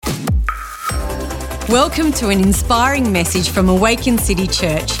Welcome to an inspiring message from Awaken City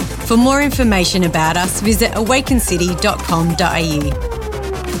Church. For more information about us, visit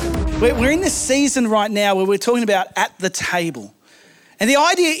awakencity.com.au. We're in this season right now where we're talking about at the table. And the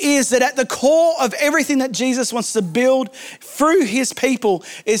idea is that at the core of everything that Jesus wants to build through his people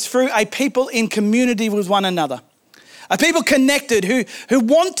is through a people in community with one another. A people connected, who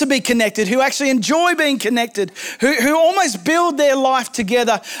want to be connected, who actually enjoy being connected, who almost build their life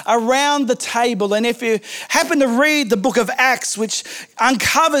together around the table. And if you happen to read the book of Acts, which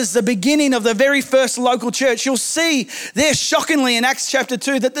uncovers the beginning of the very first local church, you'll see there shockingly in Acts chapter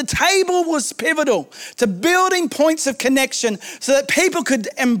 2 that the table was pivotal to building points of connection so that people could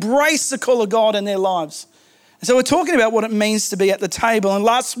embrace the call of God in their lives. And so we're talking about what it means to be at the table. And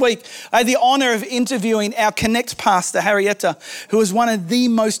last week, I had the honor of interviewing our Connect pastor, Harrietta, who is one of the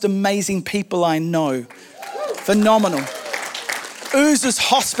most amazing people I know. Phenomenal. Oozes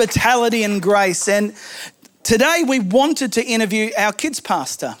hospitality and grace. And today we wanted to interview our kids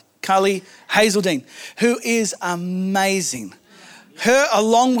pastor, Carli Hazeldine, who is amazing. Her,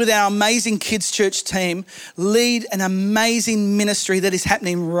 along with our amazing kids church team, lead an amazing ministry that is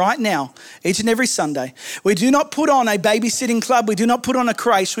happening right now, each and every Sunday. We do not put on a babysitting club. We do not put on a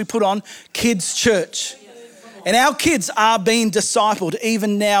creche. We put on kids church. And our kids are being discipled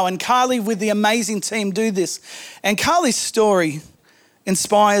even now. And Carli with the amazing team do this. And Carli's story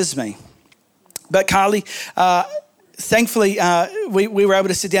inspires me. But Carli, thankfully, we were able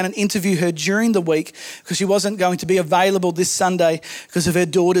to sit down and interview her during the week because she wasn't going to be available this Sunday because of her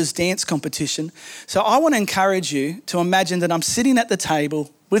daughter's dance competition. So I want to encourage you to imagine that I'm sitting at the table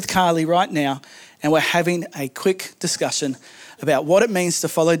with Carli right now and we're having a quick discussion about what it means to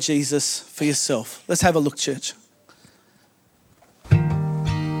follow Jesus for yourself. Let's have a look, church.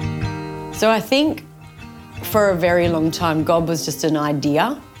 So I think for a very long time, God was just an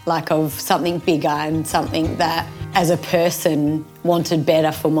idea, like of something bigger and something that as a person wanted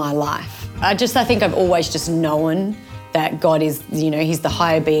better for my life. I think I've always just known that God is, he's the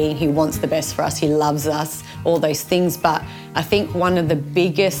higher being, he wants the best for us, he loves us, all those things. But I think one of the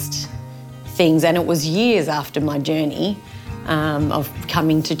biggest things, and it was years after my journey of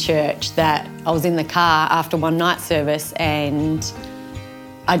coming to church, that I was in the car after one night service and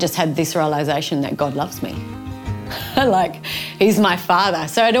I just had this realisation that God loves me. Like, he's my father.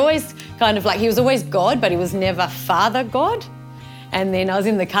 So it always kind of like, he was always God, but he was never Father God. And then I was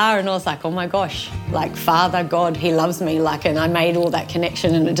in the car and I was like, oh my gosh, like Father God, he loves me. Like, and I made all that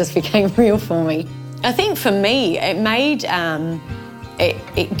connection and it just became real for me. I think for me, it made,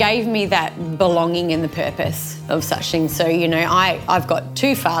 it gave me that belonging and the purpose of such things. So, I've got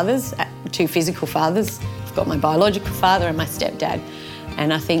two fathers, two physical fathers. I've got my biological father and my stepdad.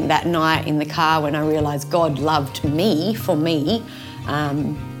 And I think that night in the car when I realised God loved me for me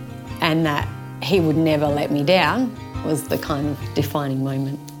and that he would never let me down was the kind of defining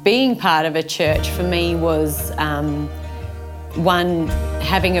moment. Being part of a church for me was one,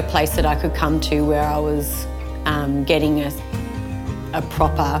 having a place that I could come to where I was getting a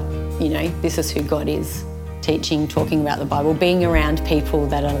proper, this is who God is, teaching, talking about the Bible, being around people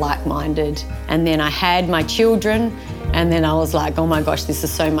that are like-minded. And then I had my children and then I was like, oh my gosh, this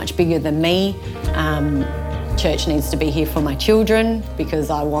is so much bigger than me. Church needs to be here for my children because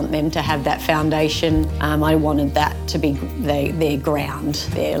I want them to have that foundation. I wanted that to be their ground,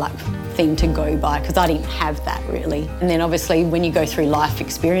 their thing to go by, because I didn't have that really. And then obviously when you go through life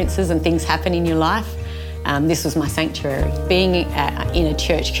experiences and things happen in your life, this was my sanctuary. Being in a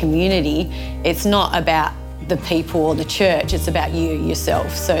church community, it's not about the people or the church, it's about you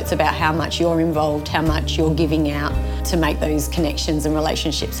yourself. So it's about how much you're involved, how much you're giving out to make those connections and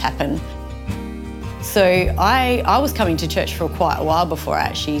relationships happen. So I was coming to church for quite a while before I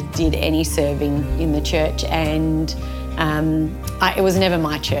actually did any serving in the church, and it was never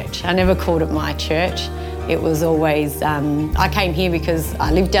my church. I never called it my church. It was always, I came here because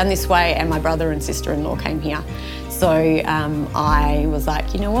I lived down this way and my brother and sister-in-law came here. So I was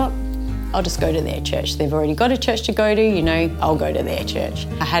like, you know what? I'll just go to their church. They've already got a church to go to, I'll go to their church.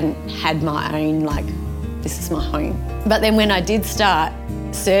 I hadn't had my own, this is my home. But then when I did start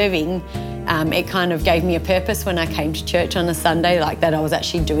serving, it kind of gave me a purpose when I came to church on a Sunday, that I was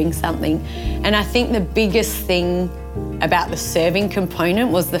actually doing something. And I think the biggest thing about the serving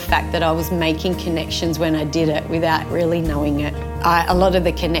component was the fact that I was making connections when I did it without really knowing it. A lot of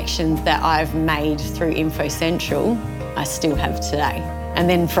the connections that I've made through Info Central, I still have today. And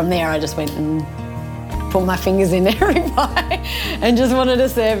then from there, I just went and put my fingers in every pie and just wanted to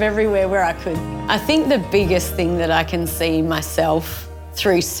serve everywhere where I could. I think the biggest thing that I can see myself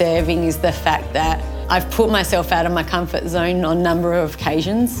through serving is the fact that I've put myself out of my comfort zone on a number of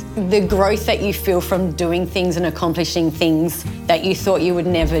occasions. The growth that you feel from doing things and accomplishing things that you thought you would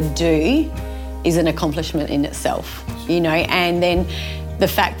never do is an accomplishment in itself, and then the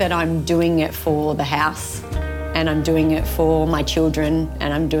fact that I'm doing it for the house and I'm doing it for my children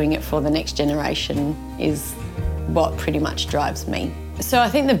and I'm doing it for the next generation is what pretty much drives me. So I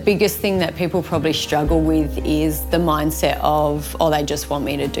think the biggest thing that people probably struggle with is the mindset of, they just want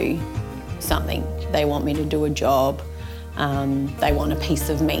me to do something. They want me to do a job. They want a piece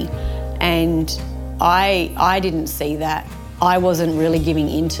of me. And I didn't see that. I wasn't really giving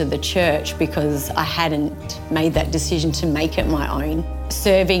into the church because I hadn't made that decision to make it my own.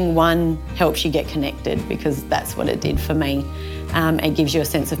 Serving one helps you get connected because that's what it did for me. It gives you a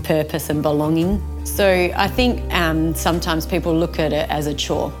sense of purpose and belonging. So I think sometimes people look at it as a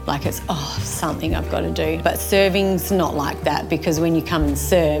chore, like it's, something I've got to do. But serving's not like that because when you come and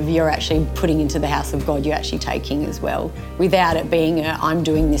serve, you're actually putting into the house of God, you're actually taking as well. Without it being I'm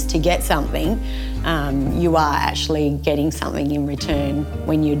doing this to get something, you are actually getting something in return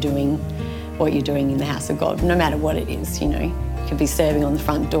when you're doing what you're doing in the house of God, no matter what it is, You could be serving on the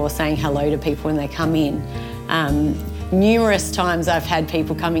front door, saying hello to people when they come in. Numerous times I've had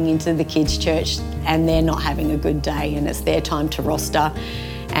people coming into the kids' church and they're not having a good day and it's their time to roster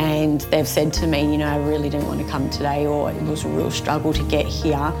and they've said to me, I really didn't want to come today, or it was a real struggle to get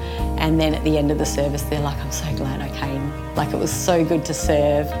here. And then at the end of the service, they're like, I'm so glad I came. Like, it was so good to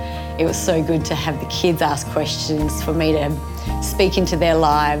serve. It was so good to have the kids ask questions, for me to speak into their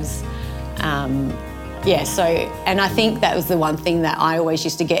lives. And I think that was the one thing that I always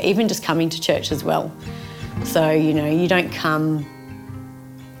used to get, even just coming to church as well. So, you don't come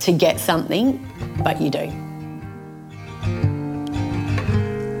to get something, but you do.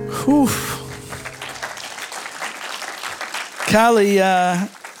 Whew. Carli,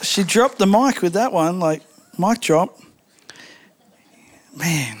 she dropped the mic with that one, like mic drop.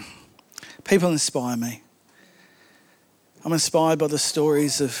 Man, people inspire me. I'm inspired by the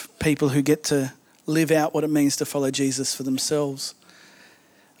stories of people who get to live out what it means to follow Jesus for themselves.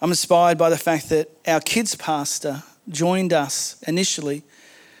 I'm inspired by the fact that our kids pastor joined us initially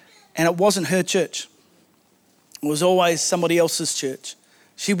and it wasn't her church. It was always somebody else's church.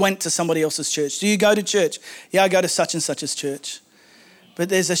 She went to somebody else's church. Do you go to church? Yeah, I go to such and such's church. But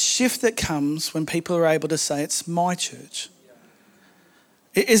there's a shift that comes when people are able to say, it's my church.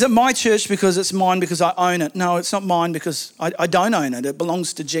 Is it my church because it's mine because I own it? No, it's not mine because I don't own it. It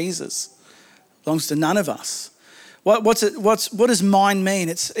belongs to Jesus. It belongs to none of us. What does mine mean?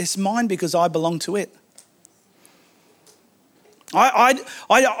 It's mine because I belong to it. I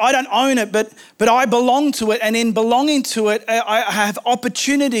don't own it, but I belong to it, and in belonging to it, I have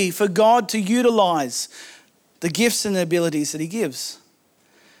opportunity for God to utilize the gifts and the abilities that He gives.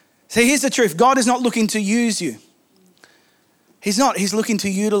 See, here's the truth. God is not looking to use you. He's not. He's looking to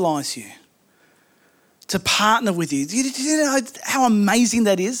utilize you, to partner with you. Do you know how amazing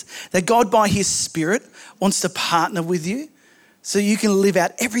that is? That God, by His Spirit, wants to partner with you so you can live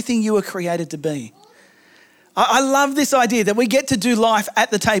out everything you were created to be. I love this idea that we get to do life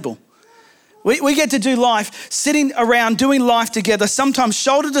at the table. We get to do life sitting around doing life together, sometimes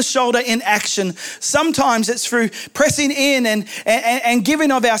shoulder to shoulder in action. Sometimes it's through pressing in and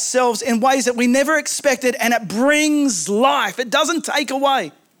giving of ourselves in ways that we never expected, and it brings life. It doesn't take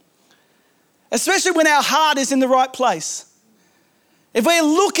away, especially when our heart is in the right place. If we're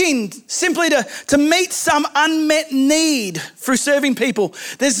looking simply to meet some unmet need through serving people,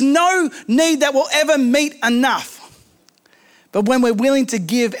 there's no need that will ever meet enough. But when we're willing to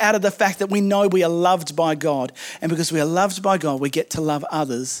give out of the fact that we know we are loved by God, and because we are loved by God, we get to love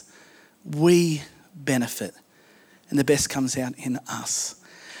others, we benefit. And the best comes out in us.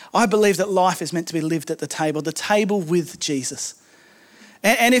 I believe that life is meant to be lived at the table with Jesus.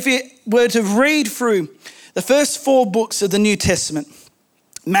 And if you were to read through the first 4 books of the New Testament,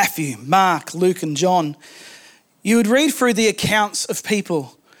 Matthew, Mark, Luke, and John, you would read through the accounts of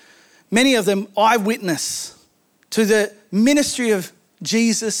people, many of them eyewitness to the ministry of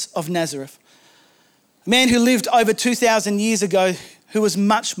Jesus of Nazareth, a man who lived over 2,000 years ago, who was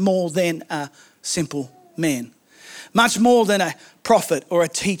much more than a simple man, much more than a prophet or a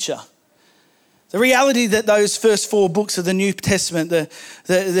teacher. The reality that those first 4 books of the New Testament, of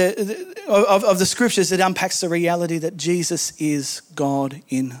the scriptures, it unpacks the reality that Jesus is God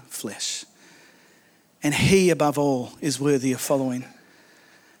in flesh. And He, above all, is worthy of following.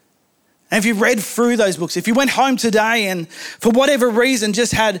 And if you read through those books, if you went home today and for whatever reason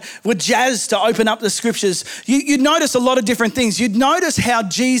just were jazzed to open up the scriptures, you'd notice a lot of different things. You'd notice how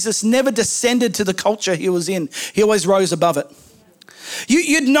Jesus never descended to the culture He was in. He always rose above it.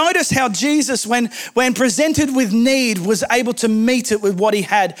 You'd notice how Jesus, when presented with need, was able to meet it with what he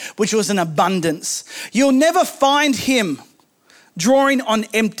had, which was an abundance. You'll never find him drawing on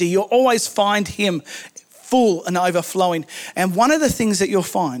empty. You'll always find him full and overflowing. And one of the things that you'll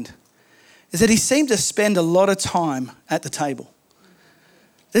find is that he seemed to spend a lot of time at the table.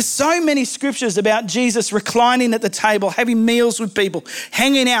 There's so many scriptures about Jesus reclining at the table, having meals with people,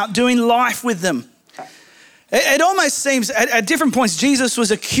 hanging out, doing life with them. It almost seems at different points Jesus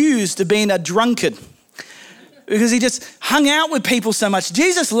was accused of being a drunkard because he just hung out with people so much.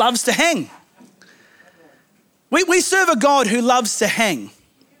 Jesus loves to hang. We serve a God who loves to hang.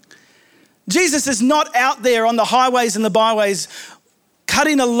 Jesus is not out there on the highways and the byways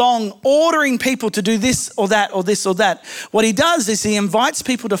cutting along, ordering people to do this or that or this or that. What he does is he invites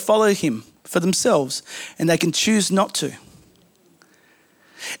people to follow him for themselves, and they can choose not to.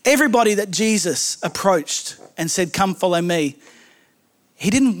 Everybody that Jesus approached and said, "Come follow me," he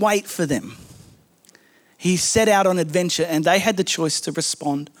didn't wait for them. He set out on adventure, and they had the choice to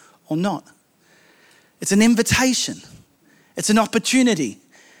respond or not. It's an invitation. It's an opportunity.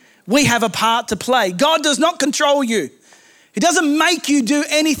 We have a part to play. God does not control you. He doesn't make you do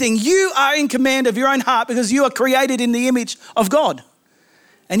anything. You are in command of your own heart because you are created in the image of God.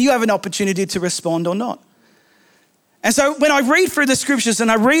 And you have an opportunity to respond or not. And so when I read through the scriptures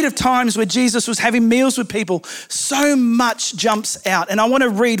and I read of times where Jesus was having meals with people, so much jumps out. And I want to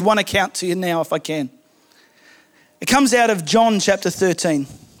read one account to you now if I can. It comes out of John chapter 13,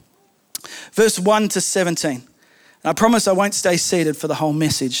 verse 1 to 17. And I promise I won't stay seated for the whole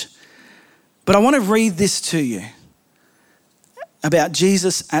message. But I want to read this to you about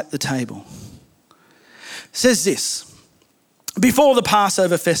Jesus at the table. It says this: before the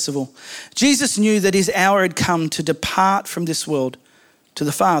Passover festival, Jesus knew that his hour had come to depart from this world to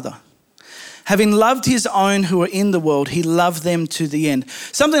the Father. Having loved his own who were in the world, he loved them to the end.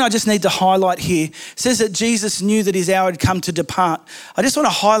 Something I just need to highlight here says that Jesus knew that his hour had come to depart. I just want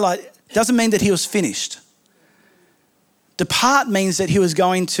to highlight, it doesn't mean that he was finished. Depart means that he was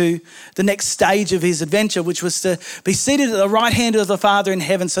going to the next stage of his adventure, which was to be seated at the right hand of the Father in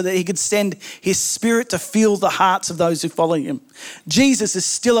heaven so that he could send his Spirit to fill the hearts of those who follow him. Jesus is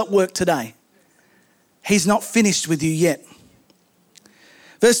still at work today. He's not finished with you yet.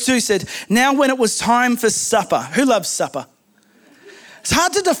 Verse 2 said, now when it was time for supper. Who loves supper? It's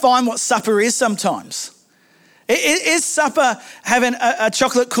hard to define what supper is sometimes. Is supper having a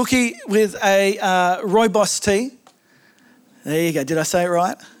chocolate cookie with a rooibos tea? There you go. Did I say it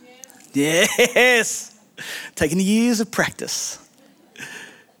right? Yes. Taking years of practice.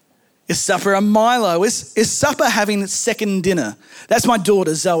 Is supper a Milo? Is supper having second dinner? That's my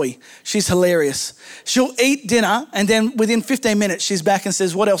daughter, Zoe. She's hilarious. She'll eat dinner and then within 15 minutes she's back and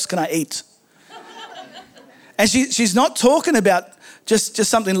says, what else can I eat? And she's not talking about just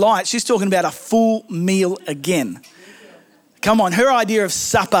something light. She's talking about a full meal again. Come on, her idea of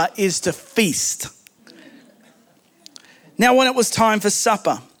supper is to feast. Now, when it was time for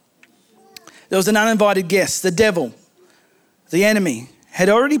supper, there was an uninvited guest. The devil, the enemy, had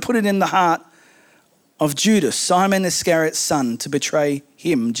already put it in the heart of Judas, Simon Iscariot's son, to betray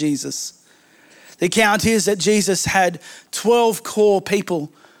him, Jesus. The account is that Jesus had 12 core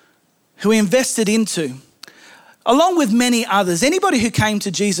people who he invested into, along with many others. Anybody who came to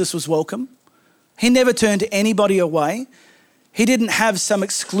Jesus was welcome. He never turned anybody away. He didn't have some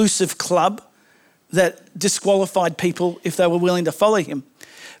exclusive club that disqualified people if they were willing to follow him.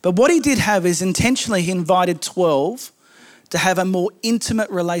 But what he did have is intentionally he invited 12 to have a more intimate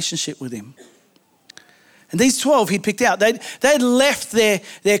relationship with him. And these 12 he'd picked out. They'd left their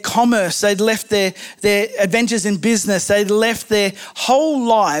commerce, they'd left their adventures in business, they'd left their whole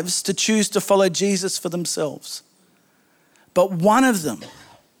lives to choose to follow Jesus for themselves. But one of them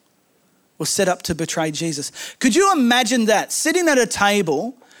was set up to betray Jesus. Could you imagine that? Sitting at a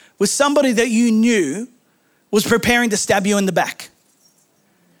table with somebody that you knew was preparing to stab you in the back,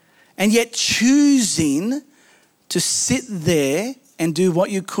 and yet choosing to sit there and do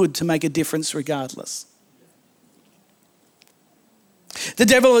what you could to make a difference regardless. The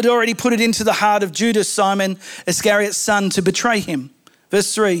devil had already put it into the heart of Judas, Simon Iscariot's son, to betray him.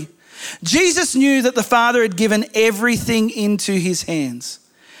 Verse 3, Jesus knew that the Father had given everything into his hands,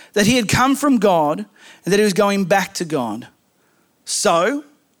 that he had come from God and that he was going back to God. So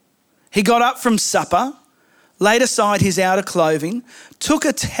he got up from supper, laid aside his outer clothing, took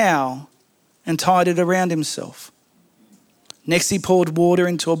a towel and tied it around himself. Next he poured water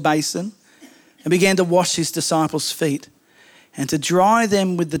into a basin and began to wash his disciples' feet and to dry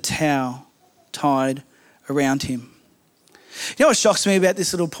them with the towel tied around him. You know what shocks me about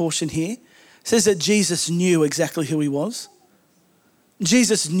this little portion here? It says that Jesus knew exactly who he was.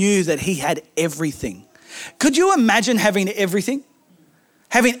 Jesus knew that he had everything. Could you imagine having everything?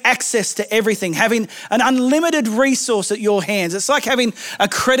 Having access to everything, having an unlimited resource at your hands. It's like having a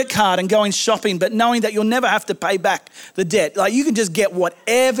credit card and going shopping, but knowing that you'll never have to pay back the debt. Like you can just get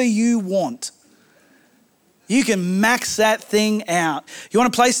whatever you want. You can max that thing out. You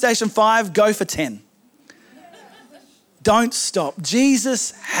want a PlayStation 5? Go for 10. Don't stop.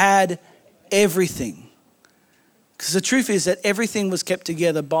 Jesus had everything. Because the truth is that everything was kept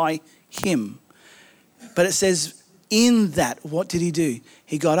together by him. But it says, in that, what did he do?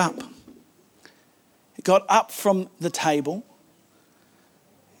 He got up. He got up from the table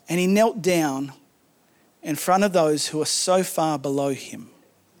and he knelt down in front of those who are so far below him.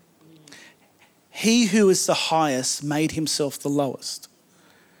 He who is the highest made himself the lowest.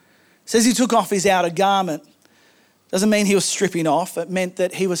 It says he took off his outer garment. Doesn't mean he was stripping off. It meant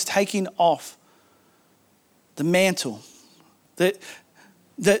that he was taking off the mantle, the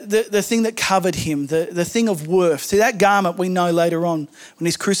thing that covered him, the thing of worth. See, that garment we know later on when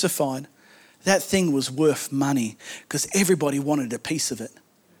he's crucified, that thing was worth money because everybody wanted a piece of it.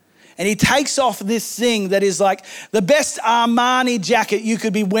 And he takes off this thing that is like the best Armani jacket you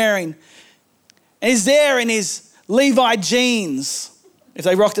could be wearing. And he's there in his Levi jeans, if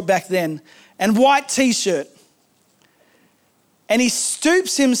they rocked it back then, and white t-shirt. And he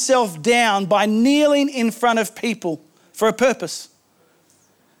stoops himself down by kneeling in front of people for a purpose.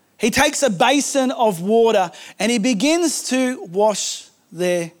 He takes a basin of water and he begins to wash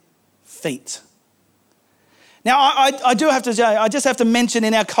their feet. Now, I do have to say, I just have to mention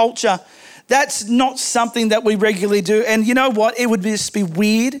in our culture, that's not something that we regularly do. And you know what? It would just be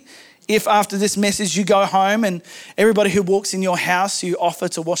weird if after this message you go home and everybody who walks in your house, you offer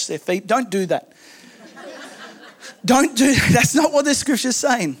to wash their feet. Don't do that. Don't do that. That's not what the scripture's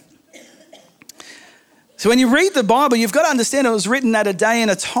saying. So when you read the Bible, you've got to understand it was written at a day and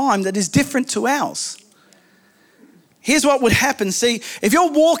a time that is different to ours. Here's what would happen. See, if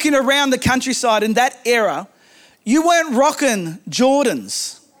you're walking around the countryside in that era, you weren't rocking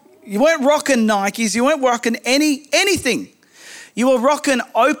Jordans. You weren't rocking Nikes. You weren't rocking anything. You were rocking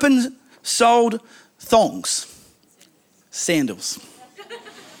open-soled thongs, sandals.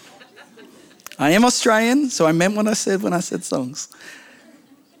 I am Australian, so I meant what I said when I said thongs.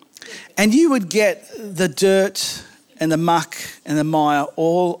 And you would get the dirt and the muck and the mire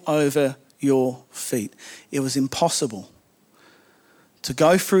all over your feet. It was impossible to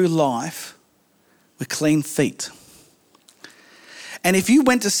go through life with clean feet. And if you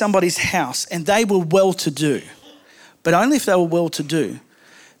went to somebody's house and they were well-to-do, but only if they were well-to-do,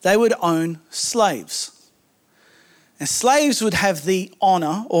 they would own slaves. And slaves would have the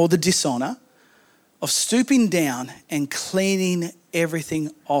honour or the dishonour of stooping down and cleaning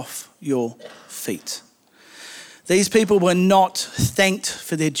everything off your feet. These people were not thanked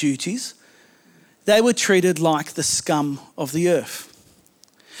for their duties. They were treated like the scum of the earth.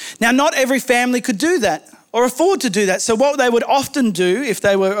 Now, not every family could do that or afford to do that. So what they would often do, if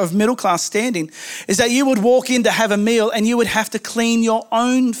they were of middle class standing, is that you would walk in to have a meal and you would have to clean your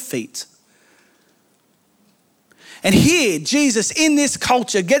own feet. And here, Jesus, in this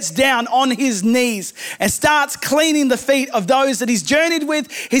culture, gets down on his knees and starts cleaning the feet of those that he's journeyed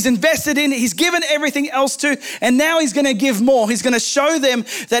with, he's invested in, he's given everything else to, and now he's going to give more. He's going to show them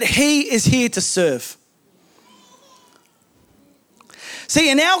that he is here to serve. See,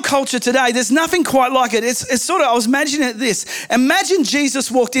 in our culture today, there's nothing quite like it. It's sort of, I was imagining it this. Imagine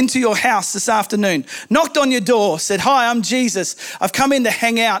Jesus walked into your house this afternoon, knocked on your door, said, "Hi, I'm Jesus. I've come in to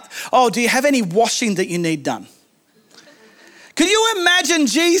hang out. Oh, do you have any washing that you need done?" Could you imagine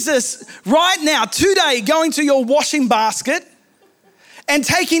Jesus right now, today, going to your washing basket and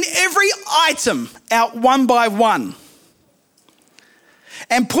taking every item out one by one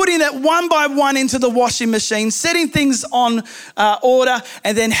and putting it one by one into the washing machine, setting things on order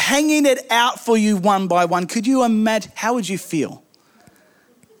and then hanging it out for you one by one? Could you imagine? How would you feel?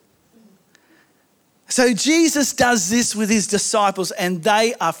 So Jesus does this with his disciples and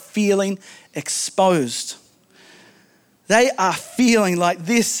they are feeling exposed. They are feeling like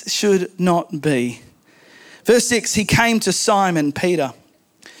this should not be. Verse 6, he came to Simon Peter,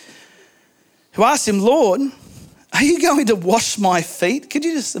 who asked him, "Lord, are you going to wash my feet?" Could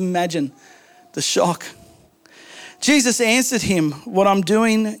you just imagine the shock? Jesus answered him, "What I'm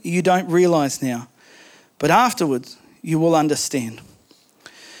doing you don't realize now, but afterwards you will understand."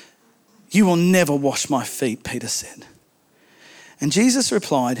 "You will never wash my feet," Peter said. And Jesus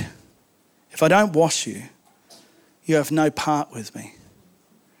replied, "If I don't wash you, you have no part with me."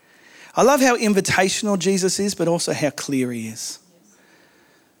 I love how invitational Jesus is, but also how clear he is.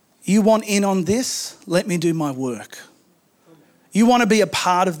 You want in on this? Let me do my work. You want to be a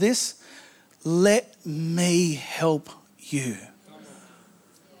part of this? Let me help you.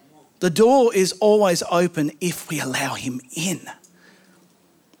 The door is always open if we allow him in.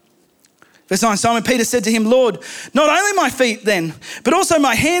 Verse 9, Simon Peter said to him, Lord, not only my feet then, but also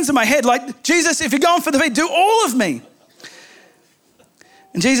my hands and my head. Like, Jesus, if you're going for the feet, do all of me.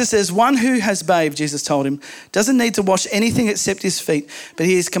 And Jesus says, one who has bathed, Jesus told him, doesn't need to wash anything except his feet, but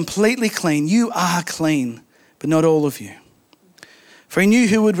he is completely clean. You are clean, but not all of you. For he knew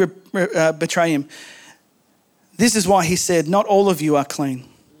who would betray him. This is why he said, not all of you are clean.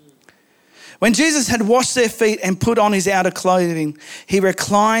 When Jesus had washed their feet and put on his outer clothing, he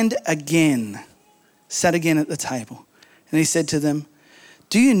reclined again, sat again at the table. And he said to them,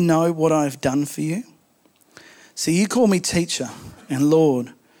 do you know what I have done for you? So you call me teacher and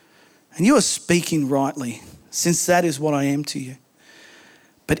Lord, and you are speaking rightly, since that is what I am to you.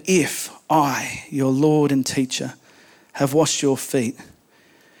 But if I, your Lord and teacher, have washed your feet,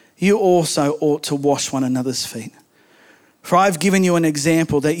 you also ought to wash one another's feet. For I've given you an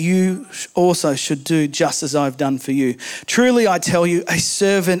example that you also should do just as I've done for you. Truly I tell you, a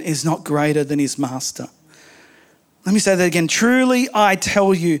servant is not greater than his master. Let me say that again. Truly I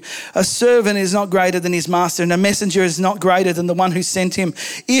tell you, a servant is not greater than his master, and a messenger is not greater than the one who sent him.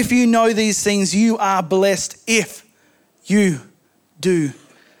 If you know these things, you are blessed if you do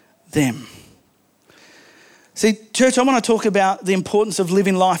them. See, church, I want to talk about the importance of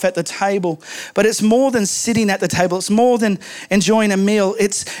living life at the table, but it's more than sitting at the table. It's more than enjoying a meal.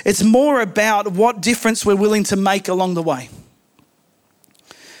 It's more about what difference we're willing to make along the way.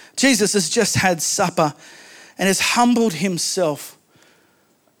 Jesus has just had supper and has humbled himself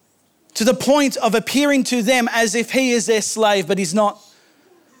to the point of appearing to them as if he is their slave, but he's not.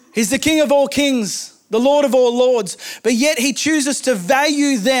 He's the King of all kings, the Lord of all lords, but yet he chooses to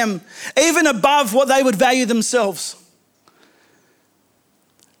value them even above what they would value themselves.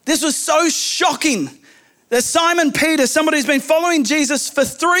 This was so shocking that Simon Peter, somebody who's been following Jesus for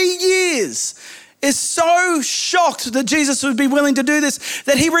 3 years, is so shocked that Jesus would be willing to do this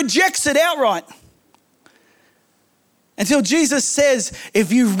that he rejects it outright. Until Jesus says,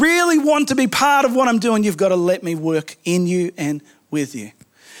 if you really want to be part of what I'm doing, you've got to let me work in you and with you.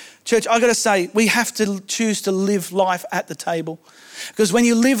 Church, I've got to say, we have to choose to live life at the table. Because when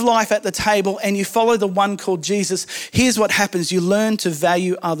you live life at the table and you follow the one called Jesus, here's what happens. You learn to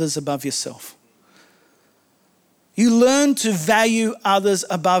value others above yourself. You learn to value others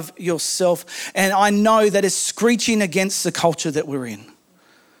above yourself. And I know that is screeching against the culture that we're in.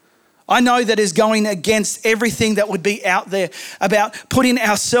 I know that is going against everything that would be out there about putting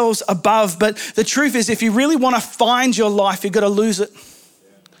ourselves above. But the truth is, if you really want to find your life, you've got to lose it.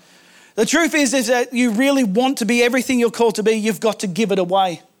 The truth is that you really want to be everything you're called to be, you've got to give it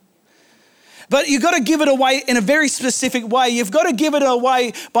away. But you've got to give it away in a very specific way. You've got to give it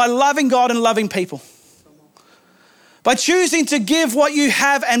away by loving God and loving people. By choosing to give what you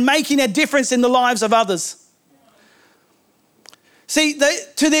have and making a difference in the lives of others. See,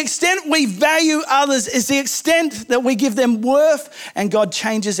 to the extent we value others is the extent that we give them worth, and God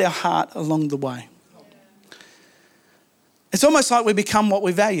changes our heart along the way. It's almost like we become what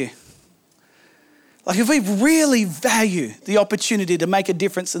we value. Like if we really value the opportunity to make a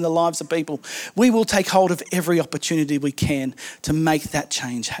difference in the lives of people, we will take hold of every opportunity we can to make that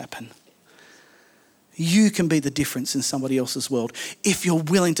change happen. You can be the difference in somebody else's world if you're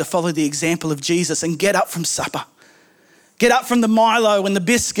willing to follow the example of Jesus and get up from supper. Get up from the Milo and the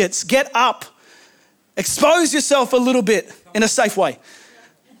biscuits. Get up. Expose yourself a little bit in a safe way.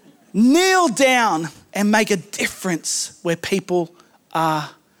 Kneel down and make a difference where people are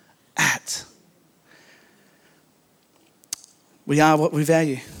at. We are what we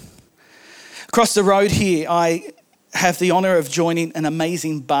value. Across the road here, I have the honour of joining an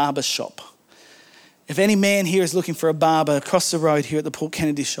amazing barber shop. If any man here is looking for a barber, across the road here at the Port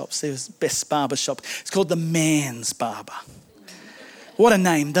Kennedy shops, there's the best barber shop. It's called the Man's Barber. What a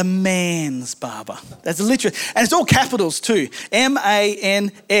name, the Man's Barber. That's literally, and it's all capitals too.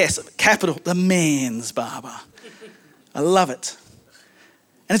 M-A-N-S, capital, the Man's Barber. I love it.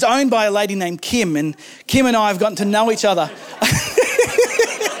 And it's owned by a lady named Kim, and Kim and I have gotten to know each other.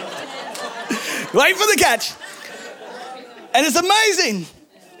 Wait for the catch. And it's amazing.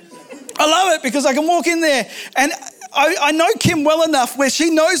 I love it because I can walk in there and I know Kim well enough where she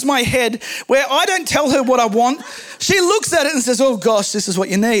knows my head, where I don't tell her what I want. She looks at it and says, oh gosh, this is what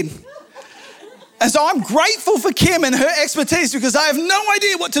you need. And so I'm grateful for Kim and her expertise because I have no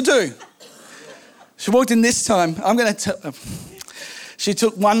idea what to do. She walked in this time. She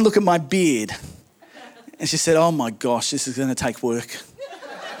took one look at my beard and she said, oh my gosh, this is going to take work.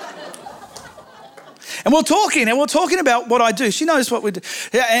 And we're talking about what I do. She knows what we do.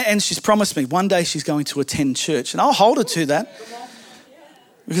 And she's promised me one day she's going to attend church. And I'll hold her to that.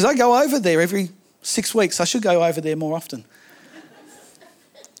 Because I go over there every 6 weeks. I should go over there more often.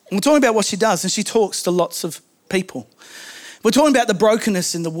 And we're talking about what she does, and she talks to lots of people. We're talking about the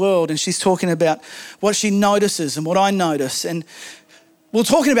brokenness in the world, and she's talking about what she notices and what I notice. And we're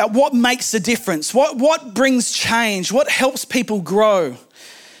talking about what makes a difference, what brings change, what helps people grow.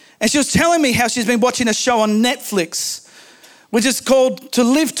 And she was telling me how she's been watching a show on Netflix, which is called To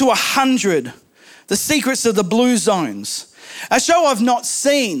Live to 100, The Secrets of the Blue Zones. A show I've not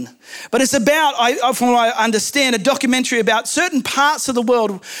seen, but it's about, from what I understand, a documentary about certain parts of the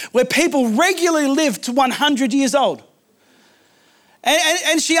world where people regularly live to 100 years old.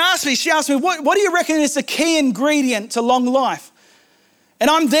 And she asked me, what do you reckon is the key ingredient to long life? And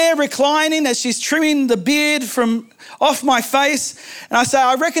I'm there reclining as she's trimming the beard from off my face. And I say,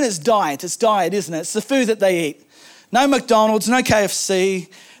 I reckon it's diet. It's diet, isn't it? It's the food that they eat. No McDonald's, no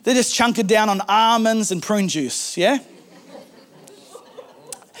KFC. They're just chunking down on almonds and prune juice, yeah?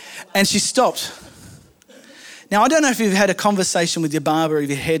 And she stopped. Now, I don't know if you've had a conversation with your barber or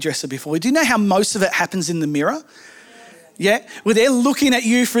your hairdresser before. Do you know how most of it happens in the mirror? Yeah, where they're looking at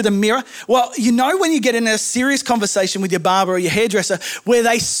you through the mirror. Well, you know when you get in a serious conversation with your barber or your hairdresser where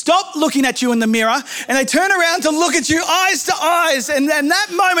they stop looking at you in the mirror and they turn around to look at you eyes to eyes. And in that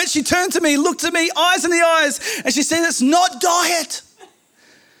moment, she turned to me, looked at me, eyes in the eyes, and she said, it's not diet.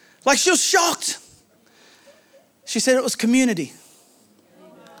 Like she was shocked. She said it was community.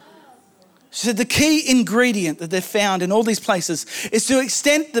 She said the key ingredient that they've found in all these places is to the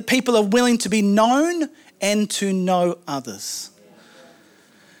extent that people are willing to be known and to know others.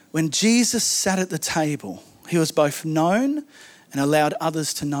 When Jesus sat at the table, he was both known and allowed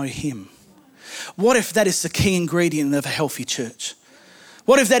others to know him. What if that is the key ingredient of a healthy church?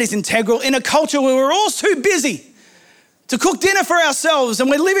 What if that is integral in a culture where we're all too busy to cook dinner for ourselves and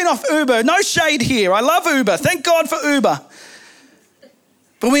we're living off Uber? No shade here. I love Uber. Thank God for Uber.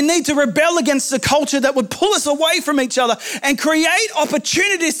 But we need to rebel against the culture that would pull us away from each other and create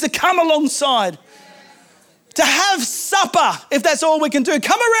opportunities to come alongside. To have supper, if that's all we can do.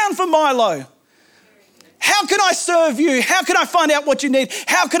 Come around for Milo. How can I serve you? How can I find out what you need?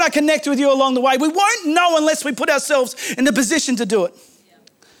 How can I connect with you along the way? We won't know unless we put ourselves in the position to do it.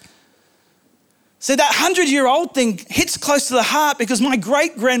 See, that 100-year-old thing hits close to the heart because my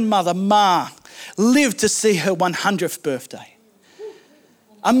great-grandmother, Ma, lived to see her 100th birthday.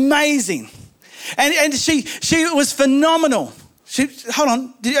 Amazing. And she was phenomenal. Hold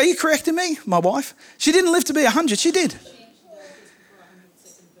on, are you correcting me, my wife? She didn't live to be 100, she did.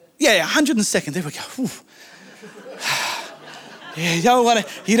 Yeah, 102nd, there we go. Yeah, you don't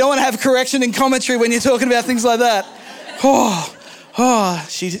want to have correction and commentary when you're talking about things like that.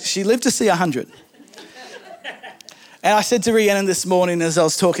 She lived to see 100. And I said to Rhiannon this morning as I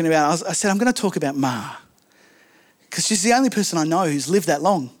was talking about, I said, I'm going to talk about Ma. Because she's the only person I know who's lived that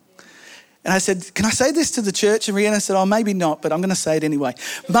long. And I said, can I say this to the church? And Rhiannon said, oh, maybe not, but I'm going to say it anyway.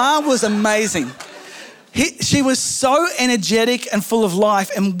 Ma was amazing. She was so energetic and full of life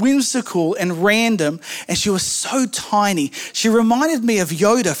and whimsical and random, and she was so tiny. She reminded me of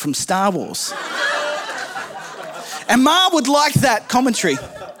Yoda from Star Wars. And Ma would like that commentary.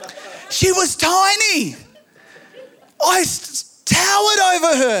 She was tiny. I towered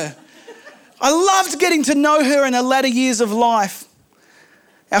over her. I loved getting to know her in her latter years of life.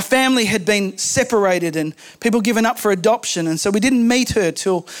 Our family had been separated and people given up for adoption. And so we didn't meet her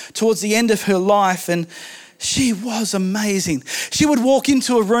till towards the end of her life. And she was amazing. She would walk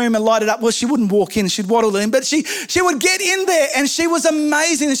into a room and light it up. Well, she wouldn't walk in, she'd waddle in, but she would get in there and she was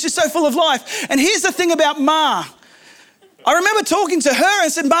amazing. And she's so full of life. And here's the thing about Ma. I remember talking to her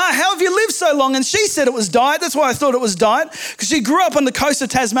and said, Ma, how have you lived so long? And she said it was diet. That's why I thought it was diet. Because she grew up on the coast of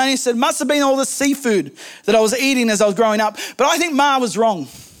Tasmania. She said, must have been all the seafood that I was eating as I was growing up. But I think Ma was wrong.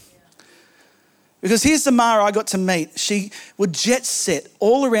 Because here's the Ma I got to meet. She would jet set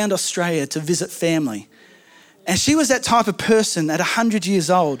all around Australia to visit family. And she was that type of person at 100 years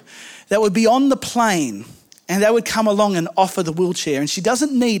old that would be on the plane and they would come along and offer the wheelchair. And she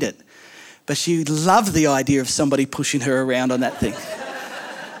doesn't need it. But she loved the idea of somebody pushing her around on that thing.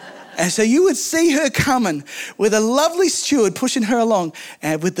 And so you would see her coming with a lovely steward pushing her along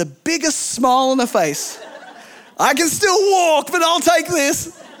and with the biggest smile on her face. I can still walk, but I'll take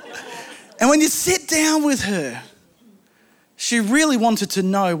this. And when you sit down with her, she really wanted to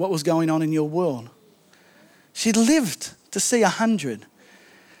know what was going on in your world. She lived to see 100.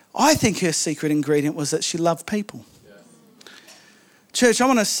 I think her secret ingredient was that she loved people. Church, I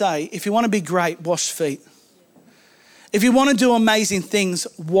want to say, if you want to be great, wash feet. If you want to do amazing things,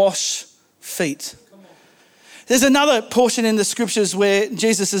 wash feet. There's another portion in the scriptures where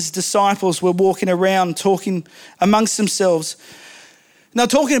Jesus' disciples were walking around talking amongst themselves. Now,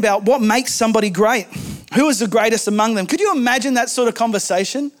 talking about what makes somebody great. Who is the greatest among them? Could you imagine that sort of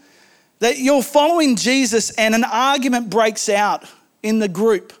conversation? That you're following Jesus and an argument breaks out in the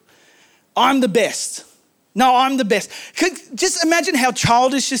group. I'm the best. No, I'm the best. Just imagine how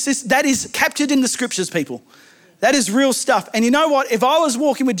childish this is. That is captured in the scriptures, people. That is real stuff. And you know what? If I was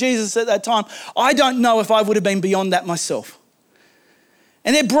walking with Jesus at that time, I don't know if I would have been beyond that myself.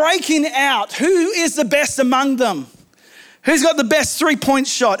 And they're breaking out. Who is the best among them? Who's got the best three-point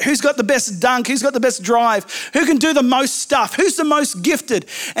shot? Who's got the best dunk? Who's got the best drive? Who can do the most stuff? Who's the most gifted?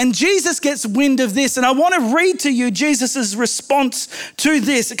 And Jesus gets wind of this. And I want to read to you Jesus' response to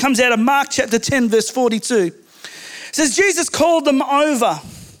this. It comes out of Mark chapter 10, verse 42. It says, Jesus called them over.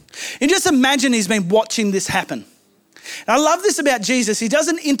 And just imagine he's been watching this happen. And I love this about Jesus. He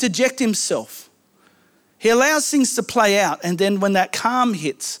doesn't interject himself. He allows things to play out. And then when that calm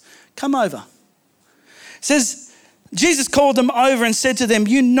hits, come over. It says, Jesus called them over and said to them,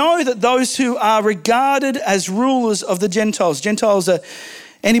 you know that those who are regarded as rulers of the Gentiles are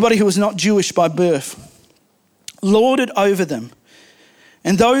anybody who is not Jewish by birth, lord it over them.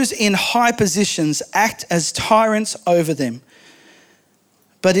 And those in high positions act as tyrants over them.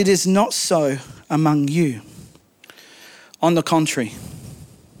 But it is not so among you. On the contrary,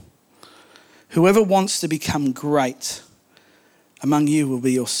 whoever wants to become great among you will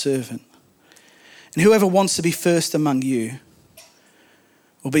be your servant. And whoever wants to be first among you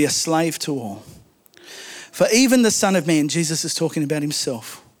will be a slave to all. For even the Son of Man, Jesus is talking about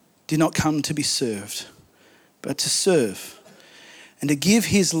himself, did not come to be served, but to serve and to give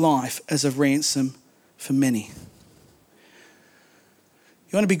his life as a ransom for many.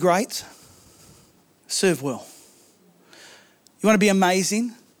 You want to be great? Serve well. You want to be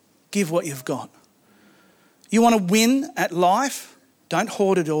amazing? Give what you've got. You want to win at life? Don't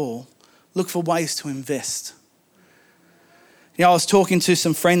hoard it all. Look for ways to invest. You know, I was talking to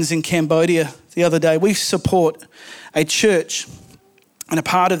some friends in Cambodia the other day. We support a church and a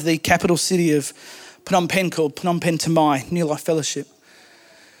part of the capital city of Phnom Penh called Phnom Penh Tamai, New Life Fellowship.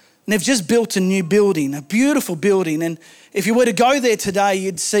 And they've just built a new building, a beautiful building. And if you were to go there today,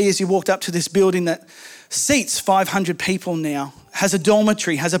 you'd see as you walked up to this building that seats 500 people now, has a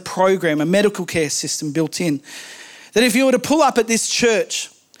dormitory, has a program, a medical care system built in. That if you were to pull up at this church,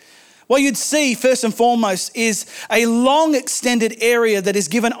 what you'd see first and foremost is a long extended area that is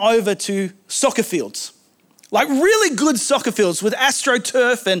given over to soccer fields. Like really good soccer fields with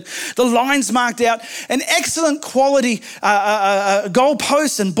AstroTurf and the lines marked out and excellent quality goal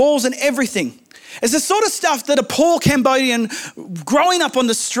posts and balls and everything. It's the sort of stuff that a poor Cambodian growing up on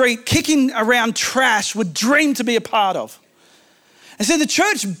the street, kicking around trash would dream to be a part of. And so the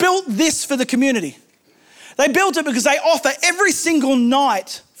church built this for the community. They built it because they offer every single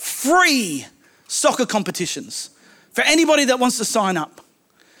night free soccer competitions for anybody that wants to sign up.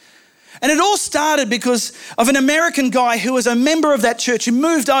 And it all started because of an American guy who was a member of that church who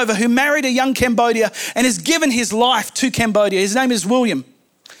moved over, who married a young Cambodia and has given his life to Cambodia. His name is William.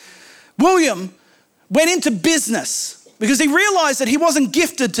 William went into business because he realized that he wasn't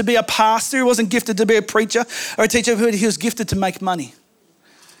gifted to be a pastor, he wasn't gifted to be a preacher or a teacher, he was gifted to make money.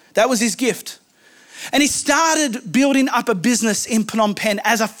 That was his gift. And he started building up a business in Phnom Penh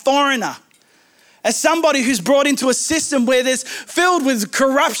as a foreigner, as somebody who's brought into a system where there's filled with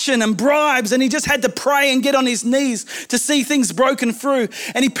corruption and bribes, and he just had to pray and get on his knees to see things broken through.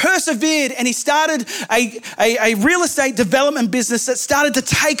 And he persevered and he started a real estate development business that started to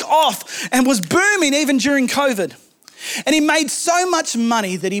take off and was booming even during COVID. And he made so much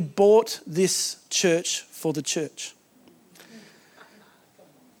money that he bought this church for the church.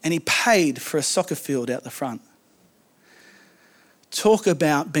 And he paid for a soccer field out the front. Talk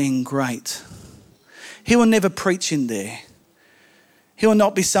about being great. He will never preach in there. He will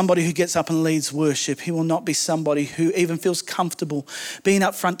not be somebody who gets up and leads worship. He will not be somebody who even feels comfortable being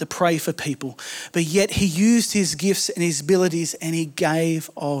up front to pray for people. But yet he used his gifts and his abilities and he gave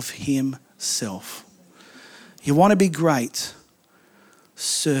of himself. You want to be great?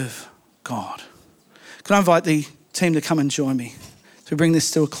 Serve God. Can I invite the team to come and join me to bring this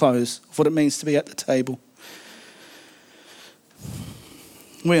to a close of what it means to be at the table?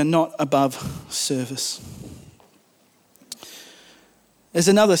 We are not above service. There's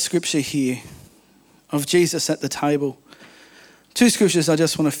another scripture here of Jesus at the table. Two scriptures I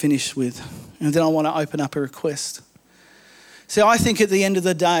just want to finish with, and then I want to open up a request. See, I think at the end of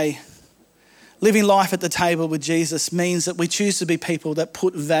the day, living life at the table with Jesus means that we choose to be people that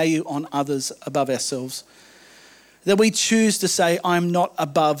put value on others above ourselves. That we choose to say, I'm not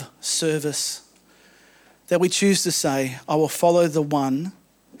above service. that we choose to say, I will follow the one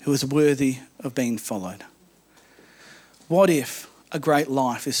who is worthy of being followed? What if a great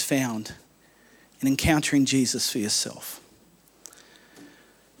life is found in encountering Jesus for yourself?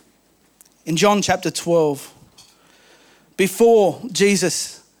 In John chapter 12, before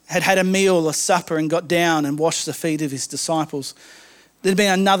Jesus had had a meal, a supper, and got down and washed the feet of his disciples, there'd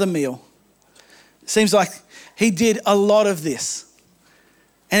been another meal. It seems like he did a lot of this.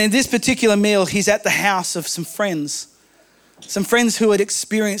 And in this particular meal, he's at the house of some friends who had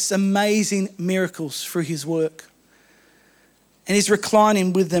experienced amazing miracles through his work. And he's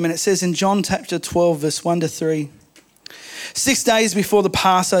reclining with them. And it says in John chapter 12, verse 1-3, 6 days before the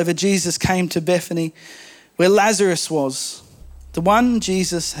Passover, Jesus came to Bethany, where Lazarus was, the one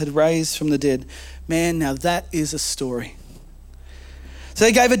Jesus had raised from the dead. Man, now that is a story. So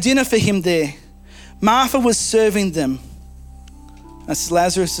they gave a dinner for him there. Martha was serving them. That's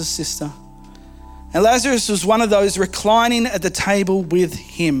Lazarus' sister. And Lazarus was one of those reclining at the table with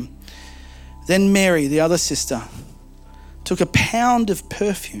him. Then Mary, the other sister, took a pound of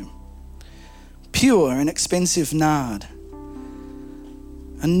perfume, pure and expensive nard,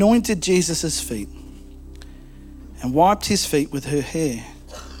 anointed Jesus' feet, and wiped his feet with her hair.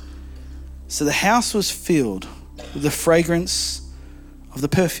 So the house was filled with the fragrance of the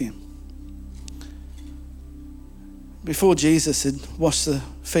perfume. Before Jesus had washed the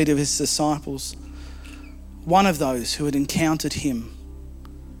feet of his disciples, one of those who had encountered him,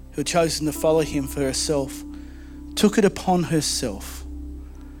 who had chosen to follow him for herself, took it upon herself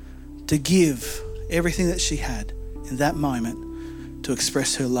to give everything that she had in that moment to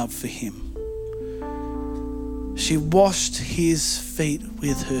express her love for him. She washed his feet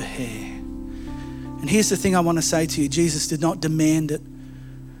with her hair. And here's the thing I want to say to you. Jesus did not demand it.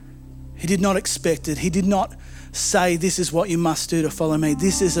 He did not expect it. He did not say, this is what you must do to follow me.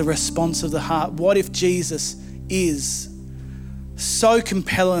 This is a response of the heart. What if Jesus is so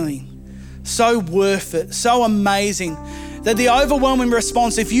compelling, so worth it, so amazing, that the overwhelming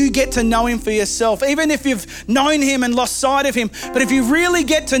response, if you get to know him for yourself, even if you've known him and lost sight of him, but if you really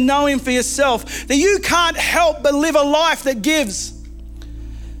get to know him for yourself, that you can't help but live a life that gives.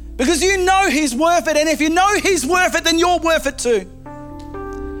 Because you know he's worth it. And if you know he's worth it, then you're worth it too.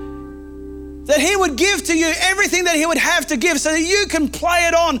 That he would give to you everything that he would have to give so that you can play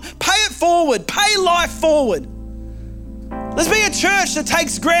it on, pay it forward, pay life forward. Let's be a church that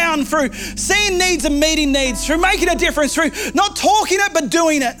takes ground through seeing needs and meeting needs, through making a difference, through not talking it but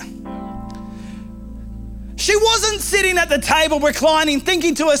doing it. She wasn't sitting at the table reclining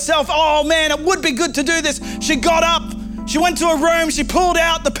thinking to herself, oh man, it would be good to do this. She got up, she went to a room, she pulled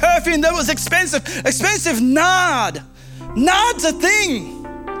out the perfume that was expensive nard. Nard's a thing.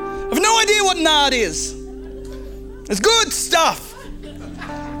 I have no idea what nard is. It's good stuff.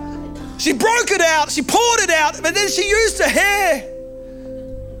 She broke it out, she poured it out, but then she used her hair.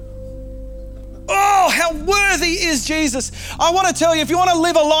 Oh, how worthy is Jesus. I want to tell you, if you want to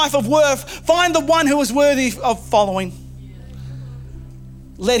live a life of worth, find the one who is worthy of following.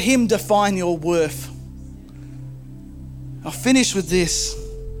 Let him define your worth. I'll finish with this.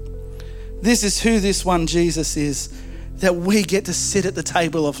 This is who this one Jesus is that we get to sit at the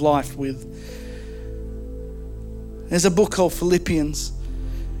table of life with. There's a book called Philippians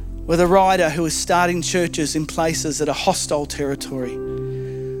where the writer who is starting churches in places that are hostile territory,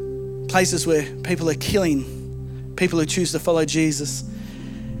 places where people are killing people who choose to follow Jesus.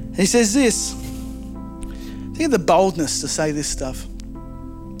 And he says this, think of the boldness to say this stuff.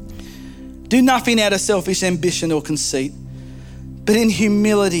 Do nothing out of selfish ambition or conceit, but in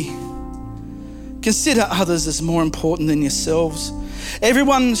humility, consider others as more important than yourselves.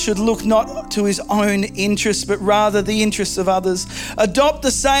 Everyone should look not to his own interests, but rather the interests of others. Adopt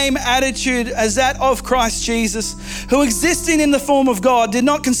the same attitude as that of Christ Jesus, who existing in the form of God, did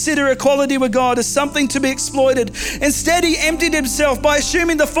not consider equality with God as something to be exploited. Instead, he emptied himself by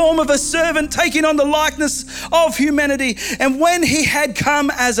assuming the form of a servant, taking on the likeness of humanity. And when he had come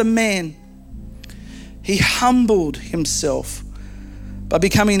as a man, he humbled himself by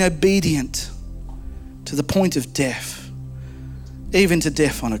becoming obedient to the point of death, even to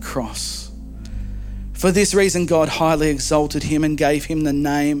death on a cross. For this reason, God highly exalted him and gave him the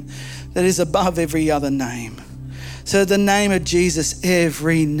name that is above every other name. So at the name of Jesus,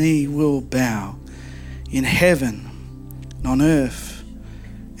 every knee will bow in heaven and on earth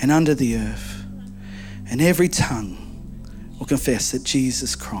and under the earth, and every tongue will confess that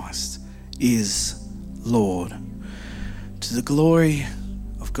Jesus Christ is Lord, to the glory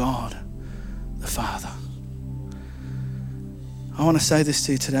of God the Father. I want to say this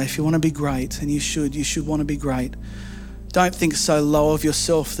to you today. If you want to be great, and you should want to be great, Don't think so low of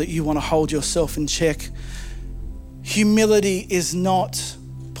yourself that you want to hold yourself in check. Humility is not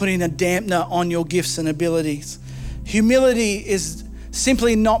putting a dampener on your gifts and abilities. Humility is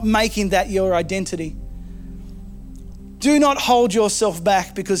simply not making that your identity. Do not hold yourself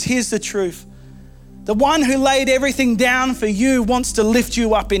back, because here's the truth. The one who laid everything down for you wants to lift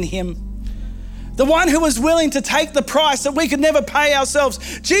you up in him. The one who was willing to take the price that we could never pay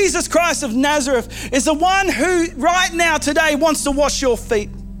ourselves, Jesus Christ of Nazareth, is the one who right now today wants to wash your feet.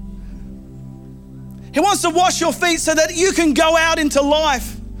 He wants to wash your feet so that you can go out into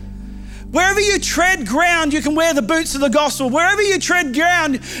life. Wherever you tread ground, you can wear the boots of the gospel. Wherever you tread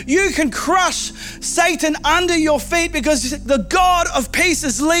ground, you can crush Satan under your feet, because the God of peace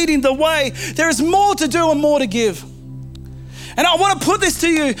is leading the way. There is more to do and more to give. And I want to put this to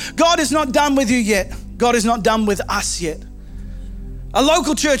you. God is not done with you yet. God is not done with us yet. A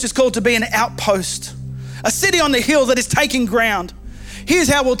local church is called to be an outpost, a city on the hill that is taking ground. Here's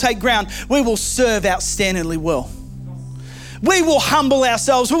how we'll take ground. We will serve outstandingly well. We will humble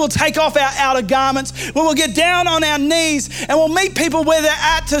ourselves. We will take off our outer garments. We will get down on our knees and we'll meet people where they're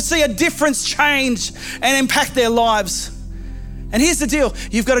at to see a difference change and impact their lives. And here's the deal.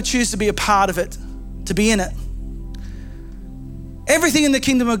 You've got to choose to be a part of it, to be in it. Everything in the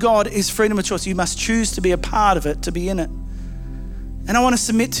kingdom of God is freedom of choice. You must choose to be a part of it, to be in it. And I want to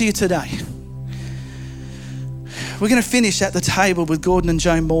submit to you today. We're going to finish at the table with Gordon and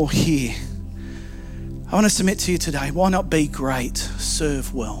Joe Moore here. I want to submit to you today, why not be great,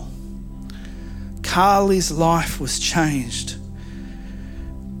 serve well? Carli's life was changed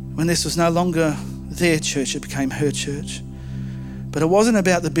when this was no longer their church, it became her church. But it wasn't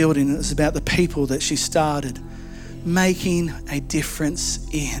about the building, it was about the people that she started making a difference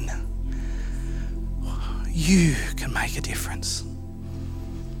in. You can make a difference.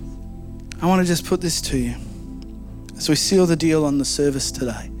 I want to just put this to you as we seal the deal on the service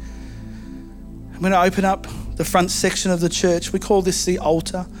today. I'm going to open up the front section of the church. We call this the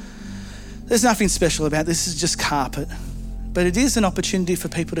altar. There's nothing special about this. This is just carpet. But it is an opportunity for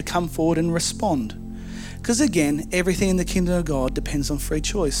people to come forward and respond. Because again, everything in the kingdom of God depends on free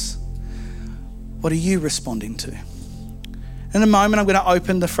choice. What are you responding to? In a moment, I'm going to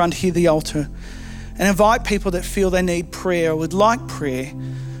open the front here, the altar, and invite people that feel they need prayer or would like prayer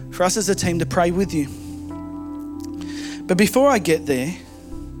for us as a team to pray with you. But before I get there,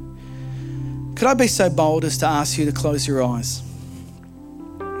 could I be so bold as to ask you to close your eyes?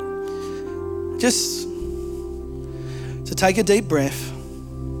 Just to take a deep breath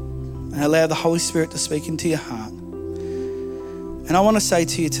and allow the Holy Spirit to speak into your heart. And I want to say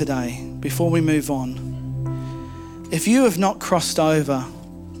to you today, before we move on, if you have not crossed over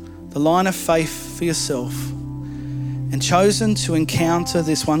the line of faith for yourself and chosen to encounter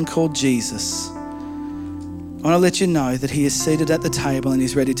this one called Jesus, I want to let you know that he is seated at the table and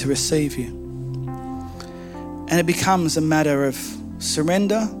he's ready to receive you. And it becomes a matter of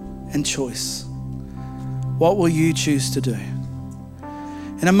surrender and choice. What will you choose to do?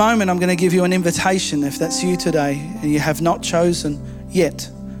 In a moment, I'm going to give you an invitation, if that's you today and you have not chosen yet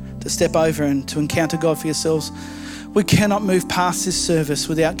to step over and to encounter God for yourselves. We cannot move past this service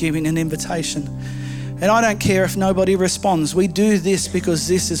without giving an invitation. And I don't care if nobody responds. We do this because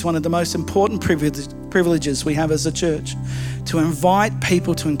this is one of the most important privileges we have as a church, to invite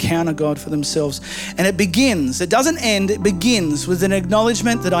people to encounter God for themselves. And it doesn't end, it begins with an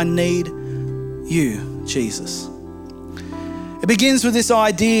acknowledgement that I need you, Jesus. It begins with this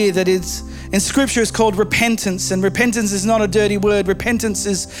idea that it's in scripture is called repentance, and repentance is not a dirty word. Repentance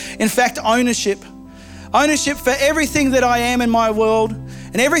is in fact ownership. Ownership for everything that I am in my world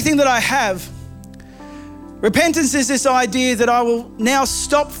and everything that I have. Repentance is this idea that I will now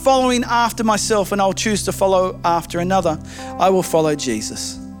stop following after myself and I'll choose to follow after another. I will follow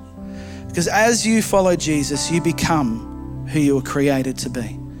Jesus. Because as you follow Jesus, you become who you were created to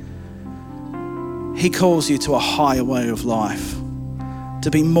be. He calls you to a higher way of life, to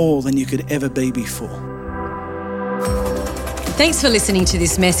be more than you could ever be before. Thanks for listening to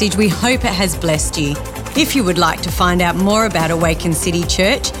this message. We hope it has blessed you. If you would like to find out more about Awaken City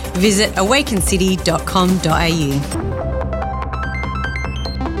Church, visit awakencity.com.au.